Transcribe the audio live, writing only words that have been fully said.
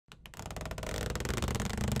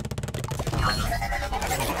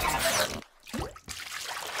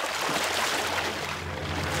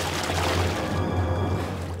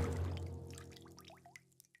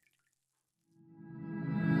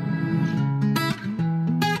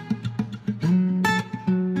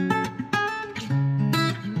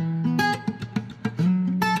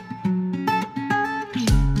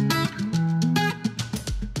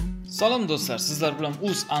Salom do'stlar, sizlar bilan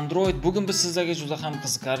Android. Bugun biz sizlarga juda ham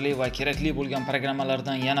qiziqarli va kerakli bo'lgan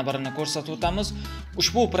programmalardan yana birini ko'rsatib o'tamiz.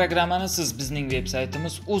 Ushbu programmani siz bizning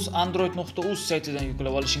veb-saytimiz uzandroid.uz saytidan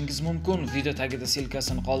yuklab olishingiz mumkin. Video tagida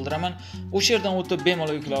silkasini qoldiraman. O'sha yerdan o'tib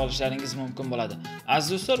bemalol yuklab olishlaringiz mumkin bo'ladi. Aziz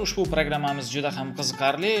do'stlar, ushbu programmamiz juda ham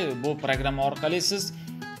qiziqarli. Bu programma orqali siz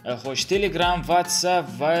Telegram, Watsap,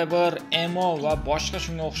 Viber, IMO va boshqa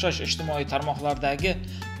shunga o'xshash ijtimoiy tarmoqlardagi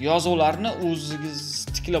yozuvlarni o'zingiz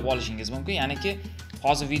tiklab olishingiz mumkin. Ya'niki,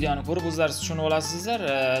 hozir videoni ko'rib o'zlaringiz tushunib olasizlar.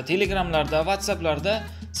 Telegramlarda, Whatsapplarda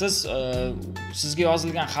siz sizga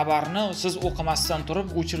yozilgan xabarni siz o'qimasdan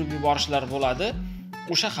turib o'chirib yuborishlar bo'ladi.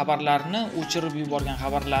 O'sha xabarlarni, o'chirib yuborgan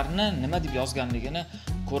xabarlarni nima deb yozganligini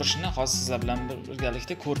ko'rishni hozir sizlar bilan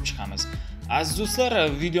birgalikda ko'rib chiqamiz. Aziz do'stlar,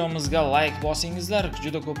 videomizga like bosingizlar.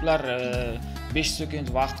 Juda ko'plar 5 sekund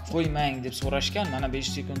vaqt qo'ymang deb so'rashgan. Mana 5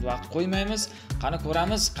 sekund vaqt qo'ymaymiz. Qani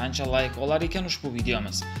ko'ramiz qancha like olar ekan ushbu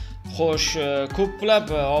videomiz. Xo'sh,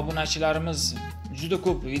 ko'plab obunachilarimiz juda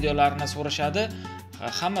ko'p videolarni so'rashadi.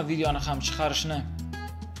 Hamma videoni ham chiqarishni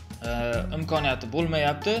imkoniyati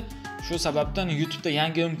bo'lmayapti. Shu sababdan YouTube'da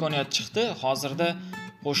yangi imkoniyat chiqdi. Hozirda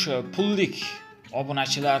pullik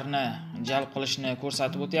obunachilarni jalb qilishni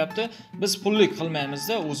ko'rsatib o'tyapti. Biz pullik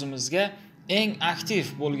qilmaymiz-da, o'zimizga eng aktiv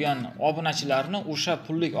bo'lgan obunachilarni o'sha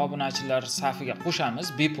pullik obunachilar safiga qo'shamiz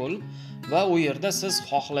bepul va u yerda siz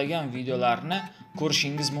xohlagan videolarni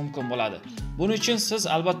ko'rishingiz mumkin bo'ladi. Buning uchun siz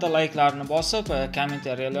albatta like'larni bosib,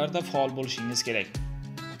 kommentariyalarda faol bo'lishingiz kerak.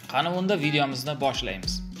 Qani unda videomizni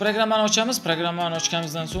boshlaymiz. Programmani ochamiz. Programmani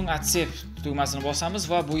ochganimizdan so'ng Accept tugmasini bosamiz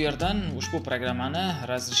va bu yerdan ushbu programmani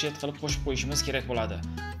razreshet qilib qo'shib qo'yishimiz kerak bo'ladi.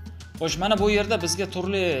 Xo'sh, mana bu yerda bizga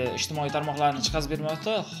turli ijtimoiy tarmoqlarni chiqazib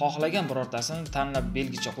bermoqda. Xohlagan birortasini tanlab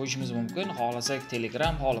belgicha qo'yishimiz mumkin. Xohlasak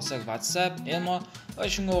Telegram, xohlasak Watsap, IMO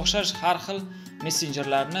va shunga o'xshash har xil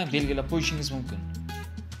messenjerlarni belgilab qo'yishingiz mumkin.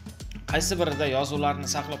 Qaysi birida yozuvlarni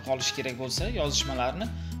saqlab qolish kerak bo'lsa, yozishmalarni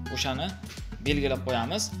o'shani belgilab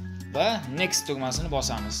qo'yamiz va next tugmasini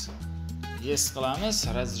bosamiz. Yes qilamiz,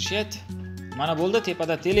 razreshet. Mana bo'ldi,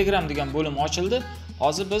 tepada Telegram degan bo'lim ochildi.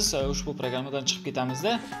 Hozir biz ushbu programmadan chiqib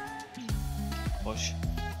ketamizda. Xo'sh.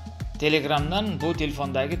 Telegramdan bu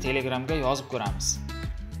telefondagi Telegramga yozib ko'ramiz.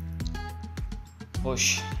 Xo'sh,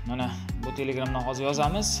 mana bu Telegramdan hozir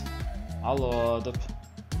yozamiz. Allo deb.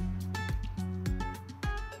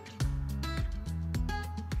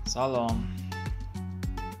 Salom.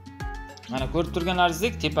 Mana ko'rib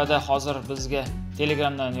turganlaringizdek, tepada hozir bizga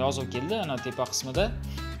Telegramdan yozuv keldi, ana tepa qismida.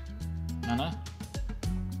 Mana.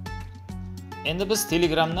 Endi biz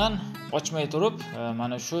Telegramdan ochmay turib,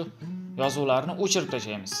 mana shu yozuvlarni o'chirib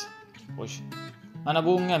tashlaymiz. Xo'sh. Mana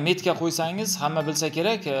bunga metka qo'ysangiz, hamma bilsa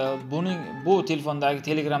kerak, bu telefondagi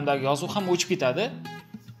Telegramdagi yozuv ham o'chib ketadi.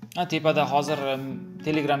 Tepada hozir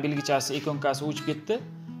Telegram belgichasi, ikonkasi o'chib ketdi.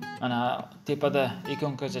 Mana tepada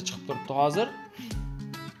ikonkacha chiqib turibdi hozir.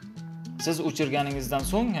 Siz o'chirganingizdan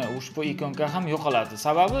so'ng ushbu ikonka ham yo'qoladi.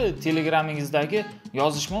 Sababi Telegramingizdagi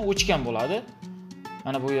yozishma o'chgan bo'ladi.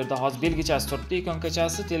 Mana bu yerda hozir belgichasi turibdi,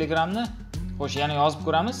 ikonkachasi Telegramni. Xo'sh, yana yozib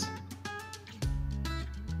ko'ramiz.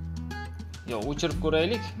 Yo'q, o'chirib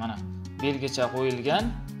ko'raylik. Mana belgicha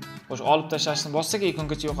qo'yilgan. Xo'sh, olib tashlashni bossak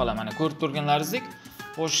ikonkacha yo'qoladi. Mana ko'rib turganlaringizdek.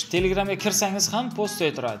 Xo'sh, Telegramga kirsangiz ham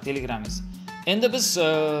postda turadi Telegramingiz. Endi biz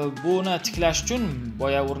buni tiklash uchun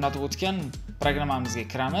boya o'rnatib o'tgan programmamizga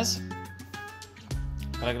kiramiz.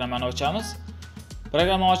 Programmani ochamiz.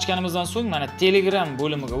 Programmani ochganimizdan so'ng mana Telegram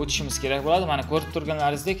bo'limiga o'tishimiz kerak bo'ladi. Mana ko'rib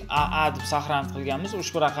turganlaringizdek AA deb saqlanib qilganmiz.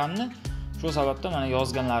 Ushbu raqamni shu sababdan mana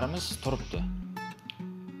yozganlarimiz turibdi.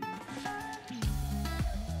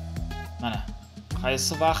 Mana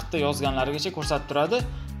qaysi vaqtda yozganlarigacha ko'rsatib turadi.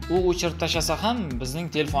 U o'chirib tashlasa ham bizning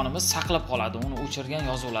telefonimiz saqlab qoladi uni o'chirgan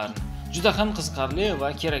yozuvlarni. Juda ham qiziqarli va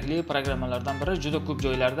kerakli programmalardan biri. Juda ko'p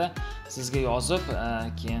joylarda sizga yozib,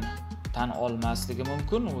 keyin tan olmasligi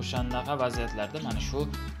mumkin. O'shanaqa vaziyatlarda mana shu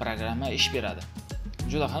programma ish beradi.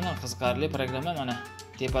 Juda ham qiziqarli programma. Mana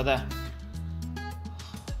tepada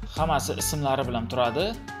hammasi ismlari bilan turadi.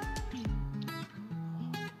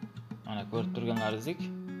 Mana ko'rib turganlaringizdek,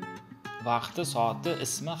 vaqti, soati,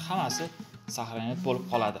 ismi hammasi saqlanib bo'lib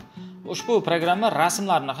qoladi. Ushbu programma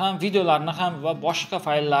rasmlarni ham, videolarni ham va boshqa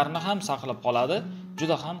fayllarni ham saqlab qoladi.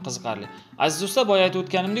 Juda ham qiziqarli. Aziz do'stlar, boya aytib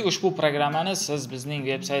o'tganimdek, ushbu programmani siz bizning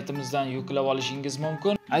veb-saytimizdan yuklab olishingiz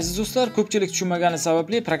mumkin. Aziz do'stlar, ko'pchilik tushunmagani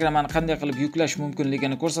sababli programmani qanday qilib yuklash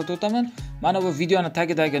mumkinligini ko'rsatib o'taman. Mana bu videoni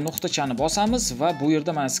tagidagi nuqtachani bosamiz va bu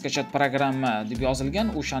yerda mana skachat programma deb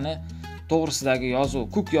yozilgan, o'shani to'g'risidagi yozuv,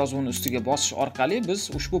 cook yozuvini ustiga bosish orqali biz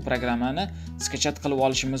ushbu programmani skachat qilib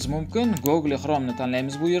olishimiz mumkin. Google Chrome'ni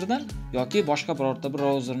tanlaymiz bu yerdan yoki boshqa birorta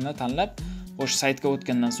brauzerni tanlab, o'sha saytga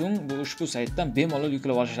o'tgandan so'ng ushbu saytdan bemalol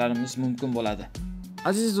yuklab olishlarimiz mumkin bo'ladi.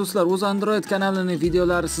 Aziz do'stlar, o'z Android kanalining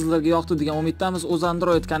videolari sizlarga yoqdi degan umiddamiz. O'z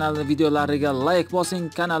Android kanalining videolariga like bosing,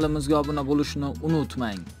 kanalimizga obuna bo'lishni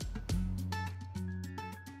unutmang.